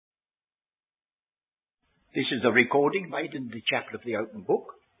This is a recording made in the chapel of the open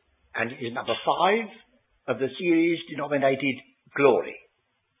book, and it is number 5 of the series denominated Glory.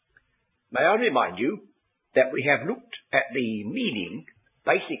 May I remind you that we have looked at the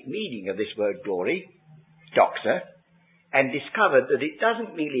basic meaning of this word glory, doxa, and discovered that it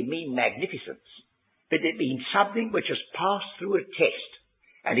doesn't merely mean magnificence, but it means something which has passed through a test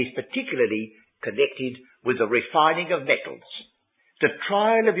and is particularly connected with the refining of metals, the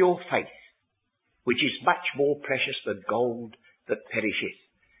trial of your faith, which is much more precious than gold that perisheth,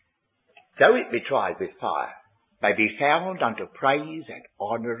 though it be tried with fire, may be found unto praise and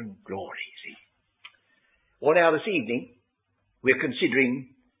honour and glory. See? Well, now this evening, we're considering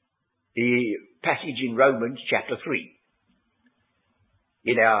the passage in Romans chapter 3.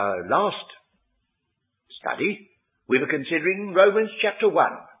 In our last study, we were considering Romans chapter 1,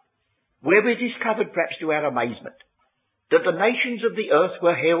 where we discovered, perhaps to our amazement, that the nations of the earth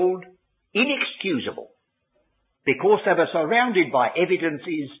were held inexcusable because they were surrounded by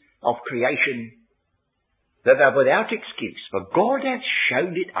evidences of creation, that they were without excuse, for God hath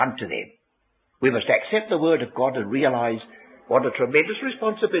shown it unto them. We must accept the word of God and realize what a tremendous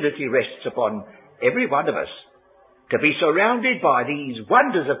responsibility rests upon every one of us to be surrounded by these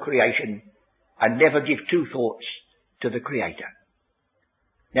wonders of creation and never give two thoughts to the Creator.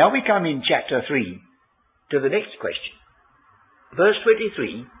 Now we come in chapter 3 to the next question. Verse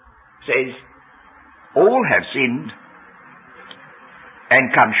 23 says, all have sinned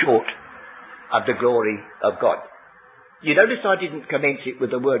and come short of the glory of God. You notice I didn't commence it with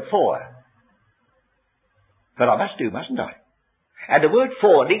the word for. But I must do, mustn't I? And the word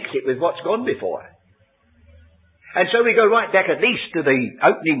for links it with what's gone before. And so we go right back at least to the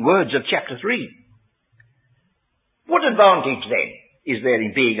opening words of chapter 3. What advantage then is there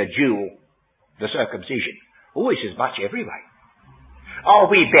in being a Jew, the circumcision? Oh, it's as much every way.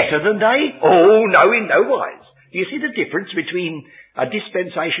 Are we better than they? Oh, no, in no wise. Do you see the difference between a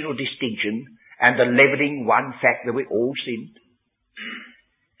dispensational distinction and the levelling one fact that we all sinned?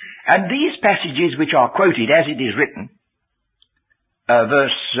 And these passages which are quoted as it is written,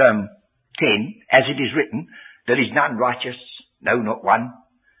 verse 10, as it is written, there is none righteous, no, not one.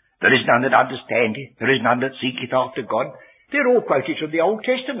 There is none that understandeth, there is none that seeketh after God. They're all quoted from the Old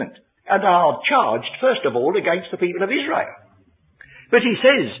Testament and are charged, first of all, against the people of Israel. But he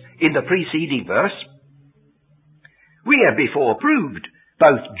says in the preceding verse, we have before proved,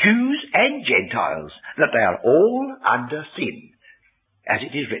 both Jews and Gentiles, that they are all under sin, as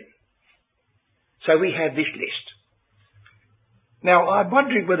it is written. So we have this list. Now, I'm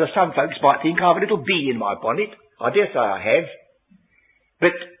wondering whether some folks might think I have a little bee in my bonnet. I dare say I have.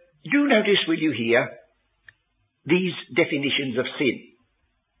 But do notice, will you hear, these definitions of sin.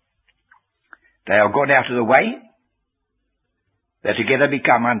 They are gone out of the way. They together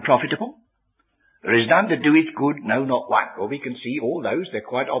become unprofitable. There is none that doeth good, no, not one. Well, we can see all those, they're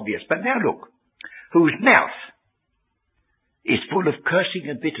quite obvious. But now look, whose mouth is full of cursing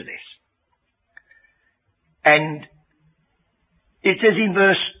and bitterness. And it says in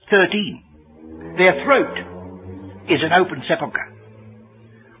verse 13, their throat is an open sepulchre.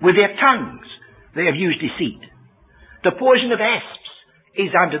 With their tongues they have used deceit. The poison of asps is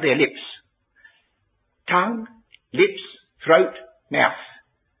under their lips. Tongue, lips, throat, mouth.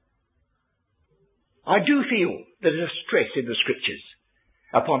 I do feel there is a stress in the scriptures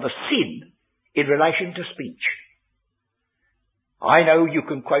upon the sin in relation to speech. I know you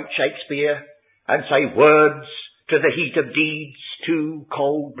can quote Shakespeare and say words to the heat of deeds too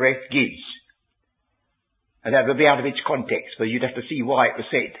cold breath gives. And that would be out of its context, but you'd have to see why it was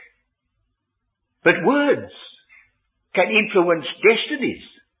said. But words can influence destinies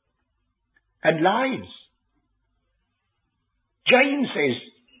and lives. James says,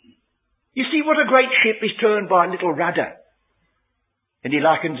 you see what a great ship is turned by a little rudder. And he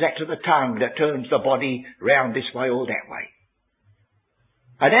likens that to the tongue that turns the body round this way or that way.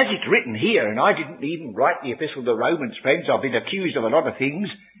 And as it's written here, and I didn't even write the epistle to Romans, friends, I've been accused of a lot of things,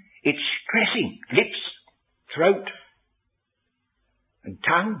 it's stressing lips, throat, and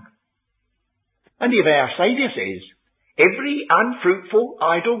tongue. And even our Saviour says, every unfruitful,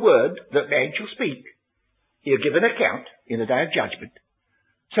 idle word that man shall speak, he'll give an account in the day of judgment.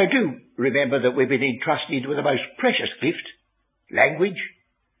 So do remember that we've been entrusted with a most precious gift, language.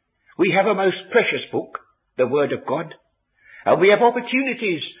 We have a most precious book, the Word of God. And we have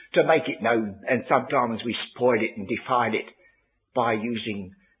opportunities to make it known, and sometimes we spoil it and defile it by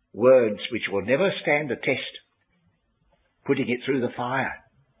using words which will never stand the test, putting it through the fire.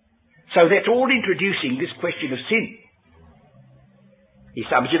 So that's all introducing this question of sin. He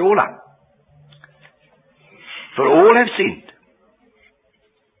sums it all up. For all have sinned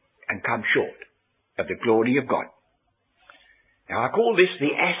and come short of the glory of God. Now, I call this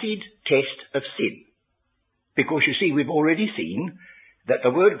the acid test of sin, because you see, we've already seen that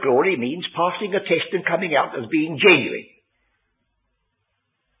the word glory means passing a test and coming out as being genuine.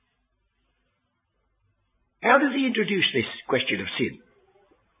 How does he introduce this question of sin?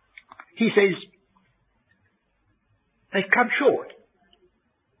 He says, they've come short.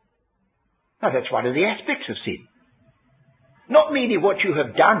 Now, that's one of the aspects of sin. Not merely what you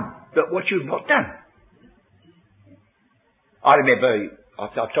have done, but what you've not done. I remember,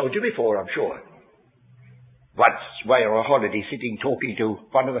 I've told you before, I'm sure, once away on a holiday sitting talking to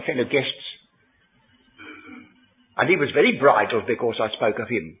one of the fellow guests, and he was very bridled because I spoke of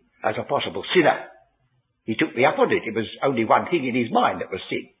him as a possible sinner. He took me up on it. It was only one thing in his mind that was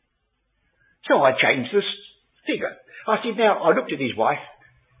sin. So I changed this figure. I said, now, I looked at his wife,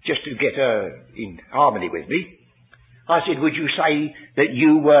 just to get her in harmony with me. I said, would you say that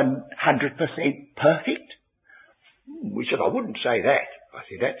you were 100% perfect? He said, I wouldn't say that. I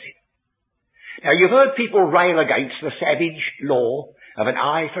said, that's it. Now, you've heard people rail against the savage law of an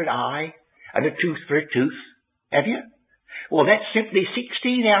eye for an eye and a tooth for a tooth, have you? Well, that's simply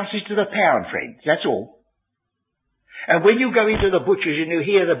 16 ounces to the pound, friends. That's all. And when you go into the butcher's and you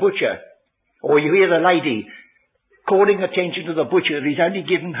hear the butcher, or you hear the lady calling attention to the butcher that he's only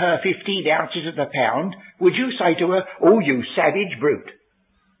given her 15 ounces of the pound, would you say to her, oh, you savage brute?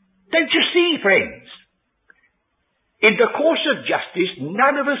 Don't you see, friends? In the course of justice,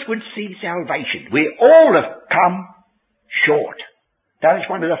 none of us would see salvation. We all have come short. That is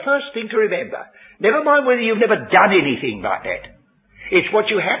one of the first things to remember. Never mind whether you've never done anything like that. It's what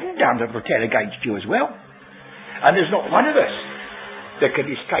you haven't done that will tell against you as well. And there's not one of us that can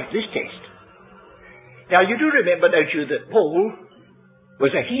escape this test. Now, you do remember, don't you, that Paul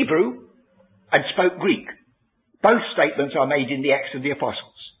was a Hebrew and spoke Greek. Both statements are made in the Acts of the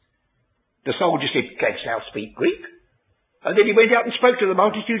Apostles. The soldier said, canst thou speak Greek? And then he went out and spoke to the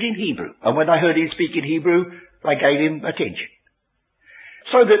multitude in Hebrew. And when I heard him speak in Hebrew, I gave him attention.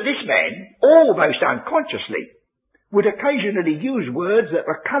 So that this man, almost unconsciously, would occasionally use words that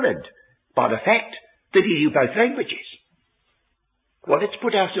were coloured by the fact that he knew both languages. Well, let's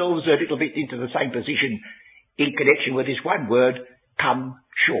put ourselves a little bit into the same position in connection with this one word, come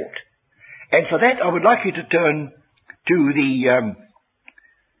short. And for that, I would like you to turn to the...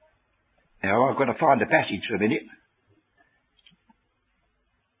 now, I've got to find the passage for a minute.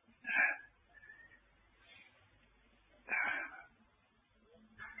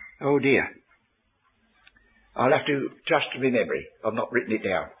 Oh dear. I'll have to trust to my memory. I've not written it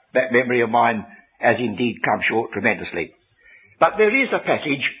down. That memory of mine has indeed come short tremendously. But there is a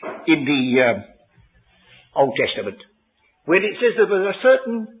passage in the Old Testament where it says there was a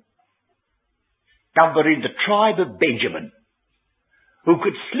certain number in the tribe of Benjamin who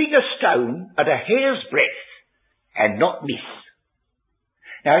could sling a stone at a hair's breadth and not miss.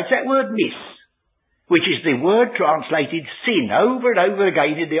 Now it's that word miss, which is the word translated sin over and over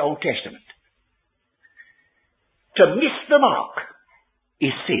again in the Old Testament. To miss the mark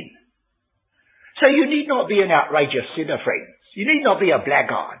is sin. So you need not be an outrageous sinner, friends. You need not be a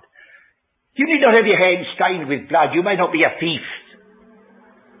blackguard. You need not have your hands stained with blood. You may not be a thief.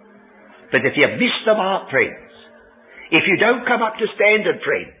 But if you miss the mark, friends, if you don't come up to standard,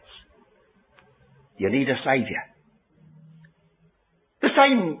 friends, you need a saviour. The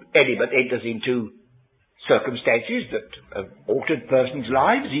same element enters into circumstances that have altered persons'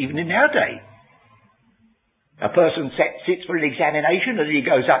 lives, even in our day. A person sits for an examination and he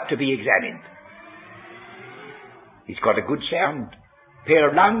goes up to be examined. He's got a good sound pair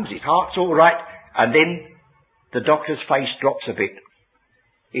of lungs, his heart's all right, and then the doctor's face drops a bit.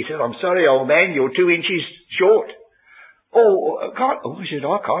 He said, I'm sorry, old man, you're 2 inches short. He said,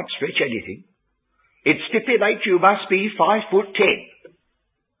 I can't stretch anything. It stipulates you must be 5'10",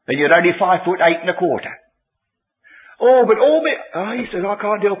 and you're only 5'8 1/4. He said, I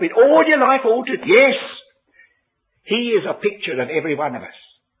can't help it. All your life altered. Yes. He is a picture of every one of us.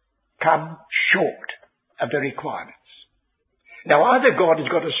 Come short of the requirements. Now, either God has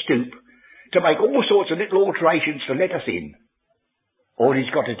got to stoop to make all sorts of little alterations to let us in, or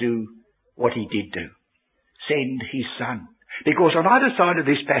he's got to do what he did do. Send his son. Because on either side of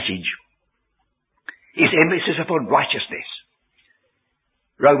this passage is emphasis upon righteousness.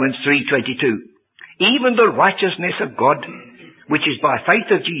 Romans 3:22. Even the righteousness of God, which is by faith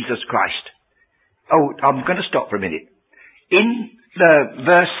of Jesus Christ. I'm going to stop for a minute. In the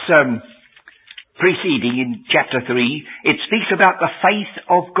verse preceding, in chapter 3, it speaks about the faith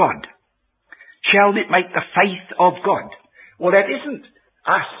of God. Shall it make the faith of God? Well, that isn't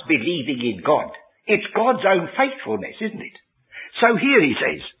us believing in God. It's God's own faithfulness, isn't it? So here he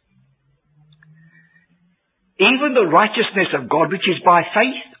says, even the righteousness of God which is by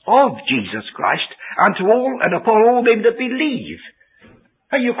faith of Jesus Christ unto all and upon all them that believe.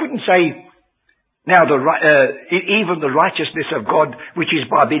 And you couldn't say, now even the righteousness of God which is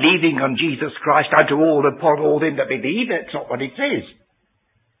by believing on Jesus Christ unto all and upon all them that believe. That's not what it says.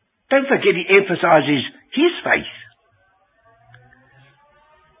 Don't forget it emphasises his faith.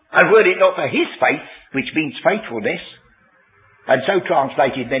 And were it not for his faith, which means faithfulness, and so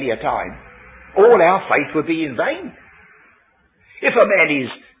translated many a time, all our faith would be in vain. If a man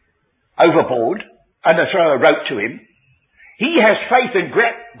is overboard and they throw a rope to him, he has faith and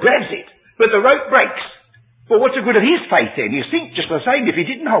grabs it, but the rope breaks. Well, what's the good of his faith then? He'd sink just the same if he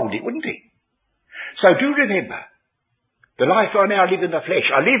didn't hold it, wouldn't he? So do remember, the life I now live in the flesh,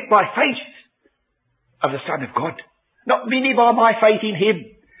 I live by faith of the Son of God. Not merely by my faith in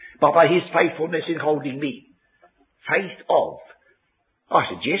him, but by his faithfulness in holding me. Faith of. I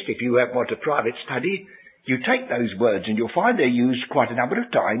suggest if you want a private study, you take those words and you'll find they're used quite a number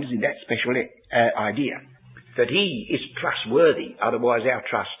of times in that special idea. That he is trustworthy, otherwise our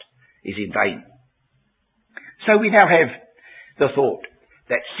trust is in vain. So we now have the thought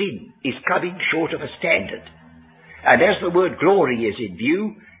that sin is coming short of a standard. And as the word glory is in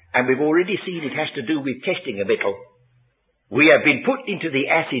view, and we've already seen it has to do with testing a metal, we have been put into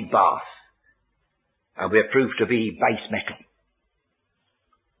the acid bath, and we're proved to be base metal.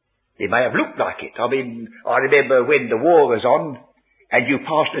 It may have looked like it. I remember when the war was on, and you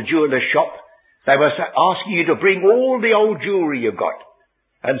passed a jeweller's shop, they were asking you to bring all the old jewellery you've got.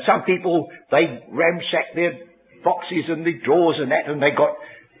 And some people, they ransacked their boxes and the drawers and that, and they got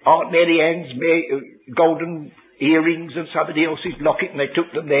Aunt Mary Ann's golden earrings and somebody else's locket, and they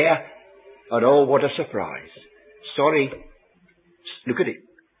took them there. And oh, what a surprise. Sorry. Look at it.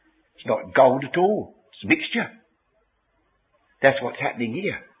 It's not gold at all. It's mixture. That's what's happening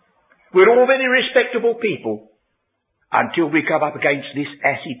here. We're all very respectable people until we come up against this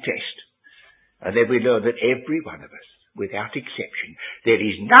acid test. And then we learn that every one of us, without exception, there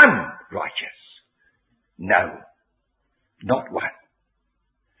is none righteous. No. Not one.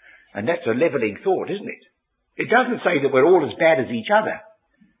 And that's a levelling thought, isn't it? It doesn't say that we're all as bad as each other.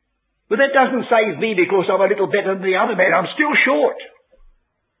 But that doesn't save me because I'm a little better than the other man. I'm still short.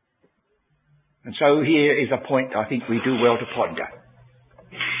 And so here is a point I think we do well to ponder.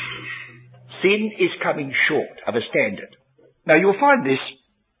 Sin is coming short of a standard. Now you'll find this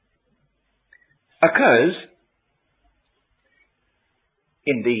occurs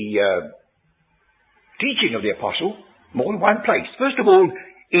in the teaching of the apostle more than one place. First of all,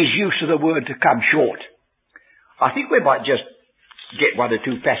 is use of the word to come short. I think we might just get one or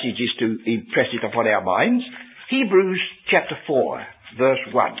two passages to impress it upon our minds. Hebrews chapter 4, verse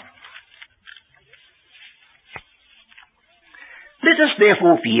 1. Let us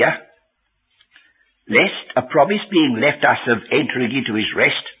therefore fear, lest a promise being left us of entering into his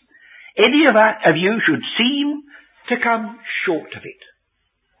rest, any of you should seem to come short of it.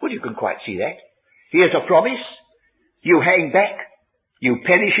 Well, you can quite see that. Here's a promise. You hang back. You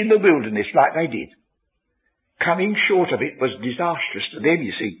perish in the wilderness like they did. Coming short of it was disastrous to them,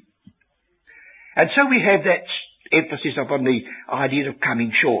 you see. And so we have that emphasis upon the idea of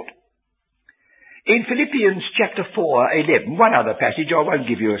coming short. In Philippians chapter 4:11, one other passage, I won't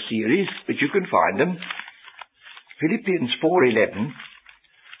give you a series, but you can find them. Philippians 4:11.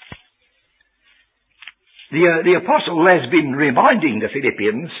 The apostle has been reminding the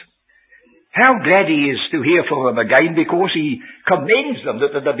Philippians how glad he is to hear from them again, because he commends them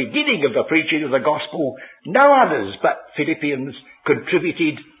that at the beginning of the preaching of the gospel, no others but Philippians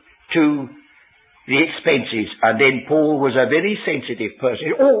contributed to the expenses. And then Paul was a very sensitive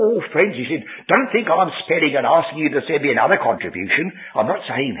person. Oh, friends, he said, don't think I'm sparing and asking you to send me another contribution. I'm not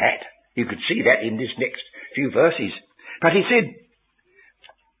saying that. You could see that in this next few verses. But he said,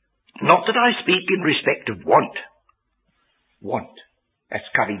 not that I speak in respect of want. Want.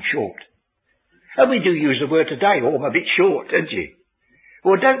 That's coming short. And we do use the word today, oh, I'm a bit short, don't you?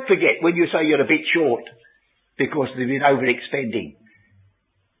 Well, don't forget when you say you're a bit short because they've been overexpending.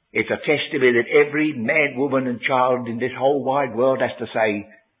 It's a testimony that every man, woman and child in this whole wide world has to say,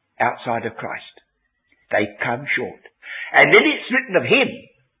 outside of Christ, they've come short. And then it's written of him,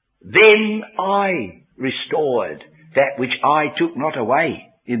 then I restored that which I took not away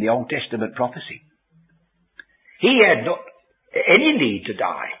in the Old Testament prophecy. He had not any need to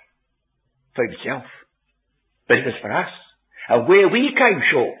die for himself, but it was for us. And where we came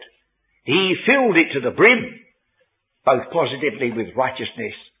short, he filled it to the brim, both positively with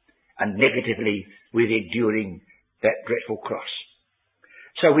righteousness and negatively with enduring that dreadful cross.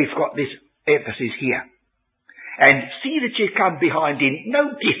 So we've got this emphasis here. And see that you come behind in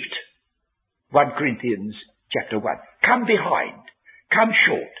no gift, 1 Corinthians chapter 1. Come behind, come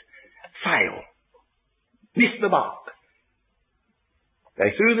short, fail, miss the mark.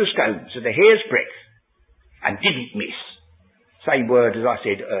 They threw the stones at a hair's breadth and didn't miss. Same word as I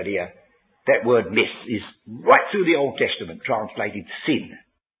said earlier. That word miss is right through the Old Testament translated sin.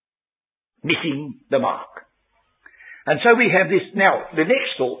 Missing the mark. And so we have this. Now, the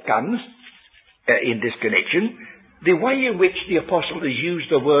next thought comes in this connection, the way in which the apostle has used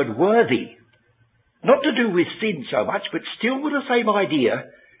the word worthy. Not to do with sin so much, but still with the same idea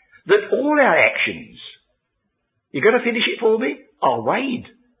that all our actions, you're going to finish it for me? Are weighed.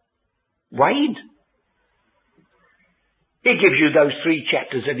 Weighed. It gives you those 3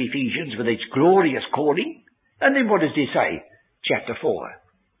 chapters of Ephesians with its glorious calling. And then what does it say? Chapter 4.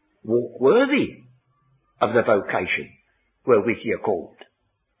 Walk worthy of the vocation wherewith ye are called.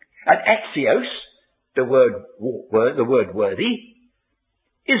 And axios, the word worthy,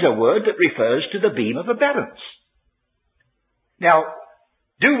 is a word that refers to the beam of a balance. Now,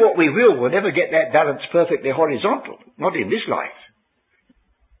 do what we will, we'll never get that balance perfectly horizontal, not in this life.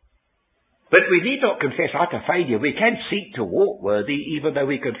 But we need not confess utter failure. We can seek to walk worthy, even though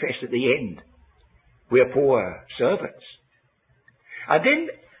we confess at the end we're poor servants. And then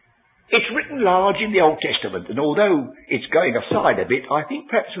it's written large in the Old Testament, and although it's going aside a bit, I think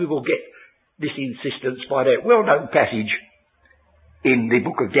perhaps we will get this insistence by that well-known passage in the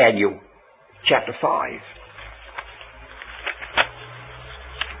book of Daniel, chapter 5.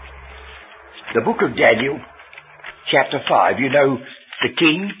 The book of Daniel, chapter 5. You know, the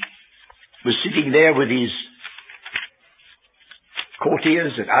king was sitting there with his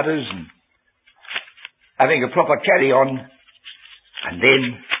courtiers and others and having a proper carry-on, and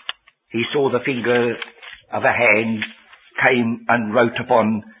then he saw the finger of a hand came and wrote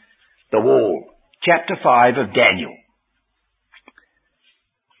upon the wall. Chapter 5 of Daniel.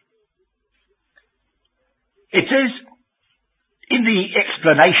 It says, in the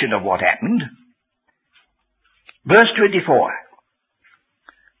explanation of what happened, verse 24.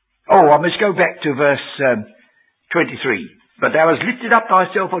 Oh, I must go back to verse 23. But thou hast lifted up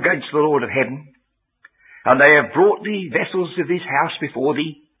thyself against the Lord of heaven, and they have brought thee vessels of his house before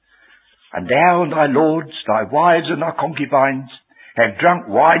thee, and thou and thy lords, thy wives and thy concubines, have drunk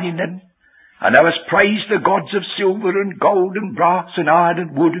wine in them, and thou hast praised the gods of silver and gold and brass and iron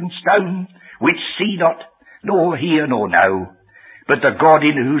and wood and stone, which see not, nor hear nor know, but the God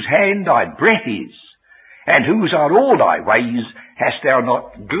in whose hand thy breath is, and whose are all thy ways, hast thou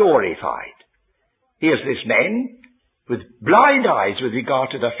not glorified. Here's this man with blind eyes with regard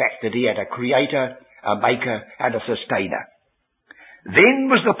to the fact that he had a creator, a maker, and a sustainer. Then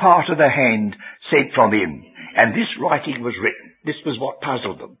was the part of the hand sent from him, and this writing was written. This was what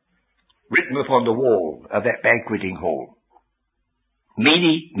puzzled them. Written upon the wall of that banqueting hall.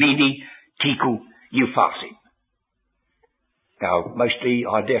 Mene, mene, tekel, upharsin. Now, mostly,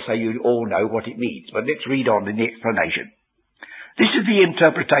 I dare say you all know what it means, but let's read on in the explanation. This is the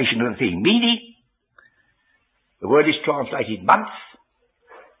interpretation of the thing. Mene, the word is translated month,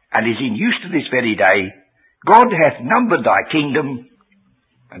 and is in use to this very day. God hath numbered thy kingdom,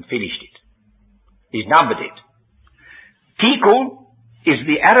 and finished it. He's numbered it. Tekel is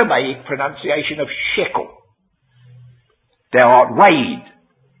the Aramaic pronunciation of shekel. Thou art weighed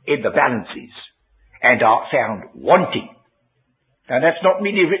in the balances, and art found wanting. Now that's not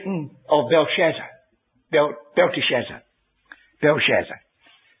merely written of Belshazzar. It's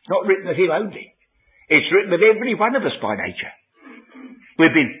not written of him only. It's written of every one of us by nature.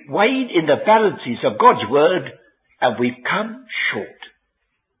 We've been weighed in the balances of God's word, and we've come short.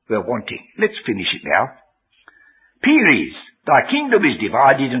 We're wanting. Let's finish it now. Peres, thy kingdom is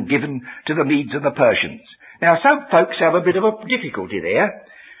divided and given to the Medes and the Persians. Now some folks have a bit of a difficulty there.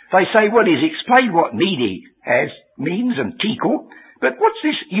 They say, well, he's explained what Mede means and tekel, but what's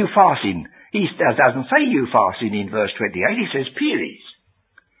this upharsin? He doesn't say upharsin in verse 28, he says Peres.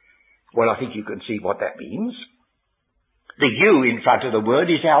 Well, I think you can see what that means. The U in front of the word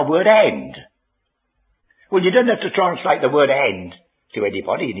is our word and. Well, you don't have to translate the word and to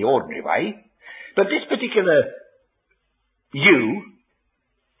anybody in the ordinary way, but this particular U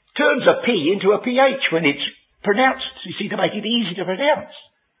turns a P into a PH when it's pronounced, you see, to make it easy to pronounce.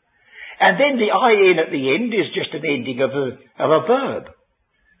 And then the IN at the end is just an ending of a verb.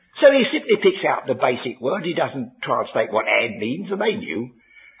 So he simply picks out the basic word. He doesn't translate what and means, and they knew.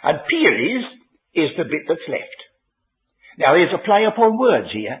 And Peres is the bit that's left. Now there's a play upon words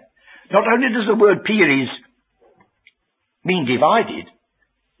here. Not only does the word Peres mean divided,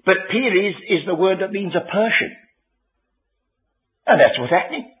 but Peres is the word that means a Persian. And that's what's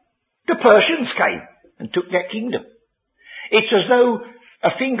happening. The Persians came and took that kingdom. It's as though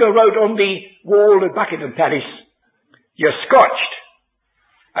a finger wrote on the wall of Buckingham Palace, "You're scotched."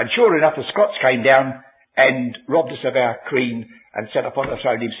 And sure enough, the Scots came down and robbed us of our Queen and sat upon the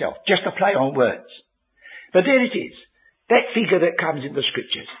throne himself. Just a play on words. But there it is. That figure that comes in the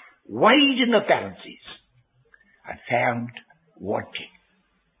scriptures, weighed in the balances and found wanting.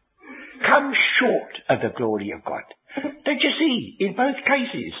 Come short of the glory of God. Don't you see, in both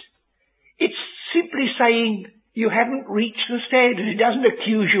cases, it's simply saying you haven't reached the standard. It doesn't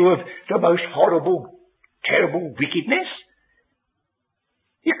accuse you of the most horrible, terrible wickedness.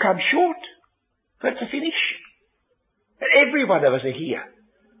 You come short. That's a finish. And every one of us are here.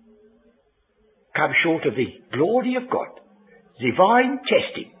 Come short of the glory of God. Divine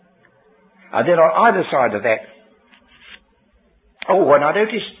testing. And then on either side of that, and I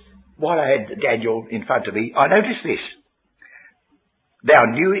noticed, while I had Daniel in front of me, I noticed this.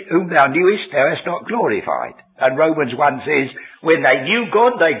 Whom thou knewest, thou hast not glorified. And Romans 1 says, when they knew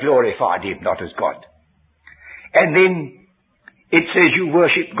God, they glorified him, not as God. And then it says you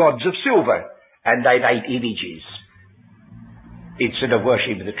worship gods of silver, and they made images, instead of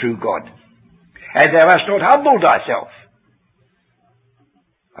worshipping the true God. And thou hast not humbled thyself,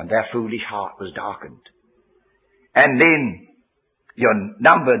 and their foolish heart was darkened. And then you're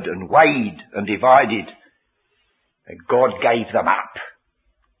numbered and weighed and divided, and God gave them up.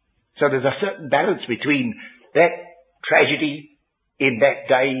 So there's a certain balance between that tragedy in that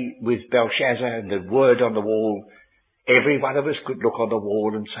day with Belshazzar and the word on the wall. Every one of us could look on the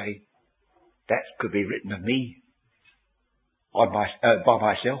wall and say, that could be written of me by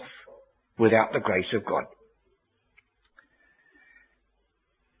myself without the grace of God.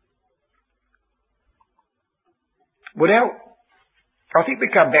 Well, now, I think we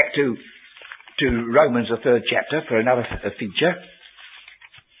come back to Romans, the 3rd chapter, for another feature.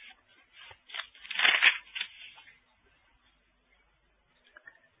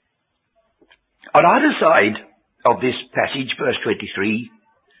 On either side of this passage, verse 23,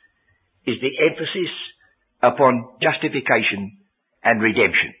 is the emphasis upon justification and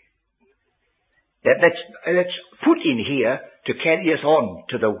redemption. That's put in here to carry us on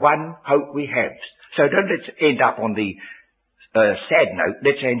to the one hope we have. So don't let's end up on the sad note,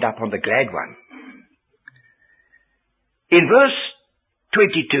 let's end up on the glad one. In verse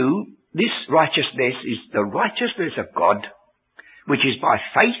 22, this righteousness is the righteousness of God, which is by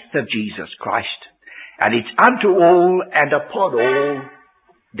faith of Jesus Christ, and it's unto all and upon all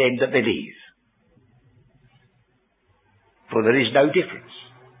them that believe. For there is no difference.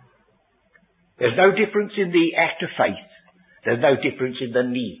 There's no difference in the act of faith. There's no difference in the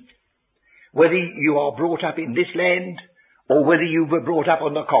need. Whether you are brought up in this land, or whether you were brought up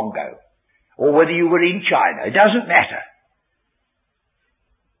on the Congo, or whether you were in China, it doesn't matter.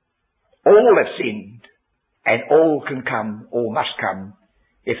 All have sinned, and all can come, or must come,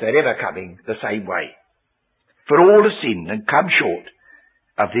 if they're ever coming, the same way. For all have sinned and come short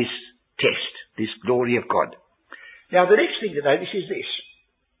of this test, this glory of God. Now the next thing to notice is this.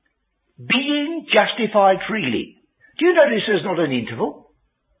 Being justified freely. Do you notice there's not an interval?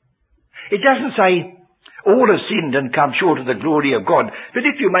 It doesn't say, all have sinned and come short of the glory of God. But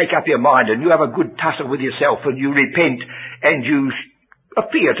if you make up your mind and you have a good tussle with yourself and you repent and you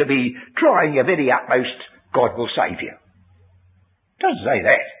appear to be trying your very utmost, God will save you. It doesn't say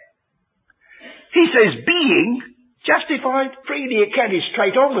that. He says, being justified freely, it carries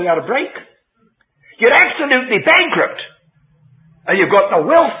straight on without a break. You're absolutely bankrupt. And you've got the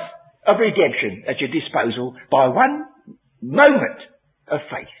wealth of redemption at your disposal by one moment of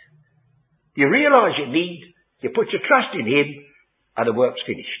faith. You realise your need, you put your trust in him, and the work's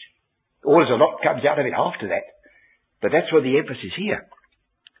finished. There's a lot comes out of it after that. But that's where the emphasis here.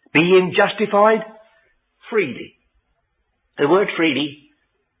 Being justified freely. The word freely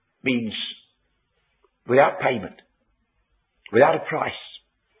means without payment, without a price.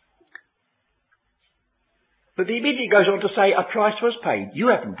 But the immediately goes on to say a price was paid. You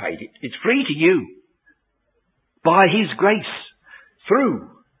haven't paid it. It's free to you. By his grace, through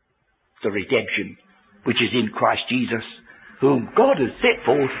the redemption which is in Christ Jesus, whom God has set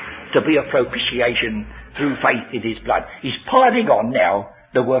forth to be a propitiation through faith in his blood. He's piling on now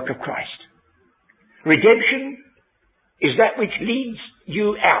the work of Christ. Redemption is that which leads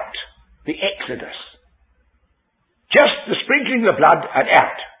you out, the exodus. Just the sprinkling of the blood and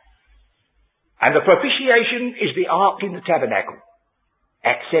out. And the propitiation is the ark in the tabernacle.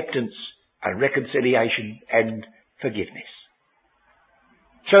 Acceptance and reconciliation and forgiveness.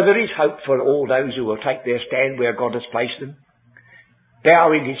 So there is hope for all those who will take their stand where God has placed them.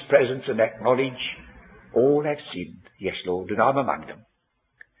 Bow in his presence and acknowledge, all have sinned. Yes, Lord, and I'm among them.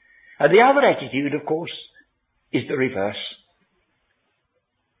 And the other attitude, of course, is the reverse.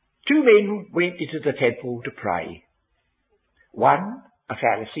 2 men went into the temple to pray. One, a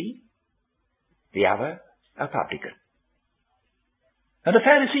Pharisee, the other, a publican. And the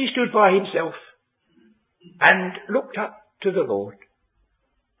Pharisee stood by himself and looked up to the Lord,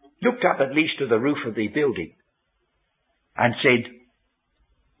 looked up at least to the roof of the building, and said,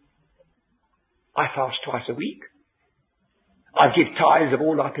 I fast twice a week. I give tithes of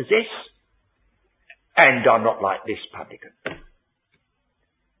all I possess, and I'm not like this publican.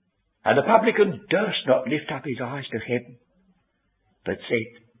 And the publican durst not lift up his eyes to heaven, but said,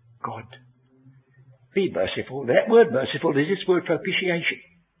 God, be merciful. That word merciful is this word propitiation.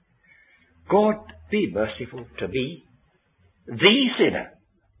 God, be merciful to me, the sinner.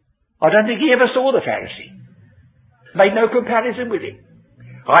 I don't think he ever saw the Pharisee. Made no comparison with him.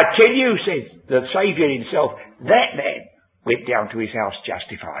 I tell you, says the Saviour himself, that man went down to his house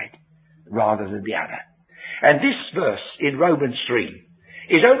justified rather than the other. And this verse in Romans 3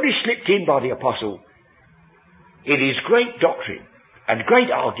 is only slipped in by the apostle in his great doctrine and great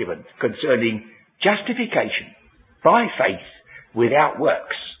argument concerning justification by faith without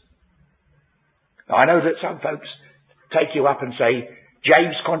works. I know that some folks take you up and say,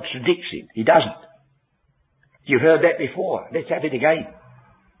 James contradicts him. He doesn't. You've heard that before. Let's have it again.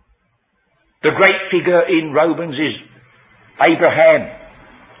 The great figure in Romans is Abraham,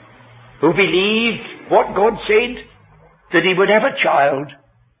 who believed what God said, that he would have a child,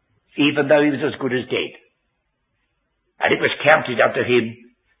 even though he was as good as dead. And it was counted unto him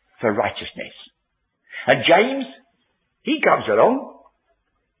for righteousness. And James, he comes along,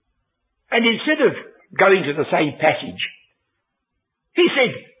 and instead of going to the same passage, he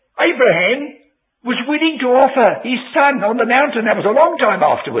said, Abraham was willing to offer his son on the mountain. That was a long time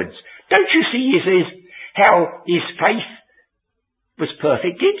afterwards. Don't you see, he says, how his faith was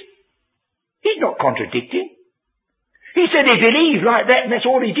perfected? He's not contradicting. He said he believed like that, and that's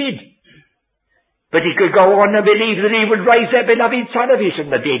all he did. But he could go on and believe that he would raise that beloved son of his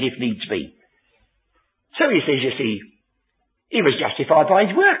from the dead if needs be. So he says, you see, he was justified by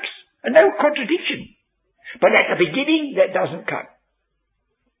his works, and no contradiction. But at the beginning, that doesn't cut.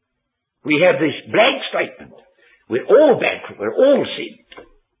 We have this blank statement. We're all bankrupt. We're all sinned.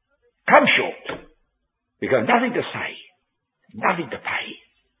 Come short. We've got nothing to say. Nothing to pay.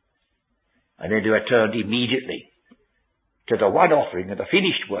 And then they are turned immediately to the one offering of the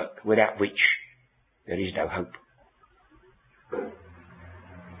finished work without which there is no hope.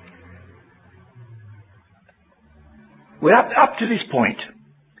 Well, up to this point,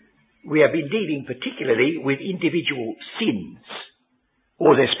 we have been dealing particularly with individual sins.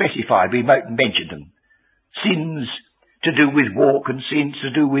 Or they're specified, we mentioned them. Sins to do with walk, and sins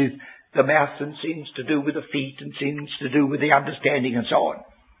to do with the mouth, and sins to do with the feet, and sins to do with the understanding, and so on.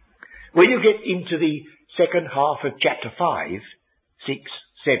 When you get into the second half of chapter 5, 6,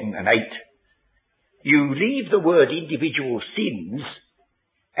 7 and 8, you leave the word individual sins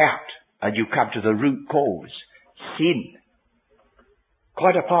out, and you come to the root cause, sin.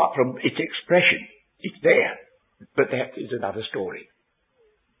 Quite apart from its expression, it's there, but that is another story.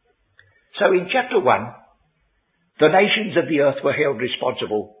 So in chapter 1, the nations of the earth were held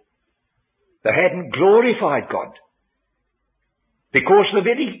responsible. They hadn't glorified God, because the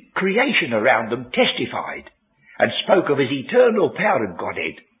very creation around them testified and spoke of his eternal power and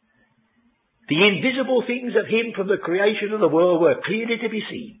Godhead. The invisible things of him from the creation of the world were clearly to be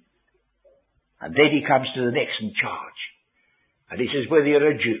seen. And then he comes to the next in charge. And he says, whether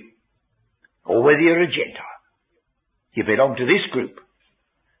you're a Jew or whether you're a Gentile, you belong to this group.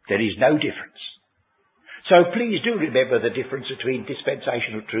 There is no difference. So please do remember the difference between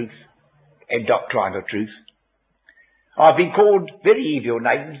dispensational truth and doctrinal truth. I've been called very evil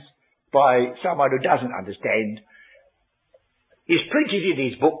names by someone who doesn't understand. He's printed in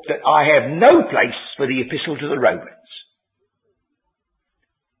his book that I have no place for the epistle to the Romans.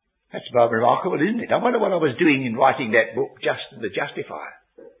 That's rather remarkable, isn't it? I wonder what I was doing in writing that book, The Justifier.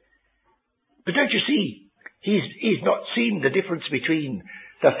 But don't you see, he's not seen the difference between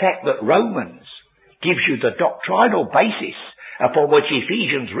the fact that Romans gives you the doctrinal basis upon which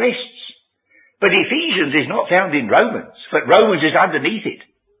Ephesians rests. But Ephesians is not found in Romans, but Romans is underneath it.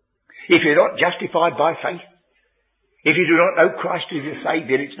 If you're not justified by faith, if you do not know Christ as your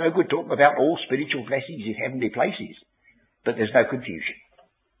Saviour, it's no good talking about all spiritual blessings in heavenly places. But there's no confusion.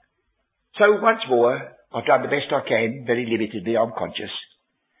 So once more, I've done the best I can, very limitedly, I'm conscious,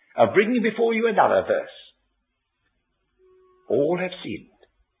 of bringing before you another verse. All have sinned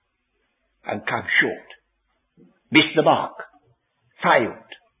and come short, missed the mark, failed,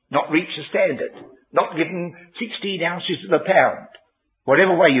 not reached the standard, not given 16 ounces to the pound,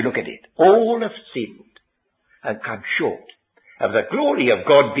 whatever way you look at it. All have sinned and come short of the glory of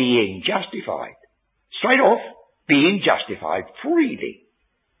God being justified. Straight off, being justified freely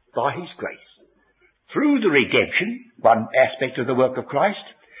by his grace. Through the redemption, one aspect of the work of Christ,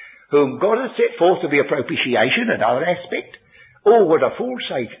 whom God has set forth to be a propitiation, another aspect, all a full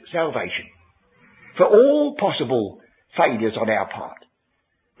salvation. For all possible failures on our part,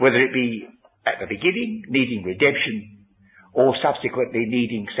 whether it be at the beginning, needing redemption, or subsequently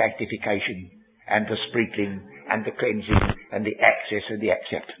needing sanctification and the sprinkling and the cleansing and the access and the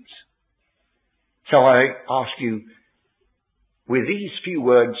acceptance. So I ask you, with these few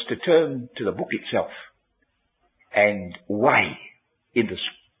words, to turn to the book itself and weigh in the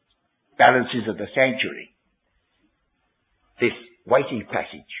balances of the sanctuary this weighty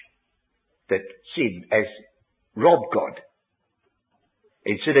passage that sin has robbed God.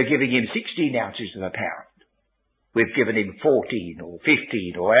 Instead of giving him 16 ounces of a pound, we've given him 14 or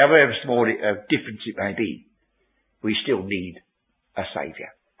 15 or however small a difference it may be. We still need a Saviour.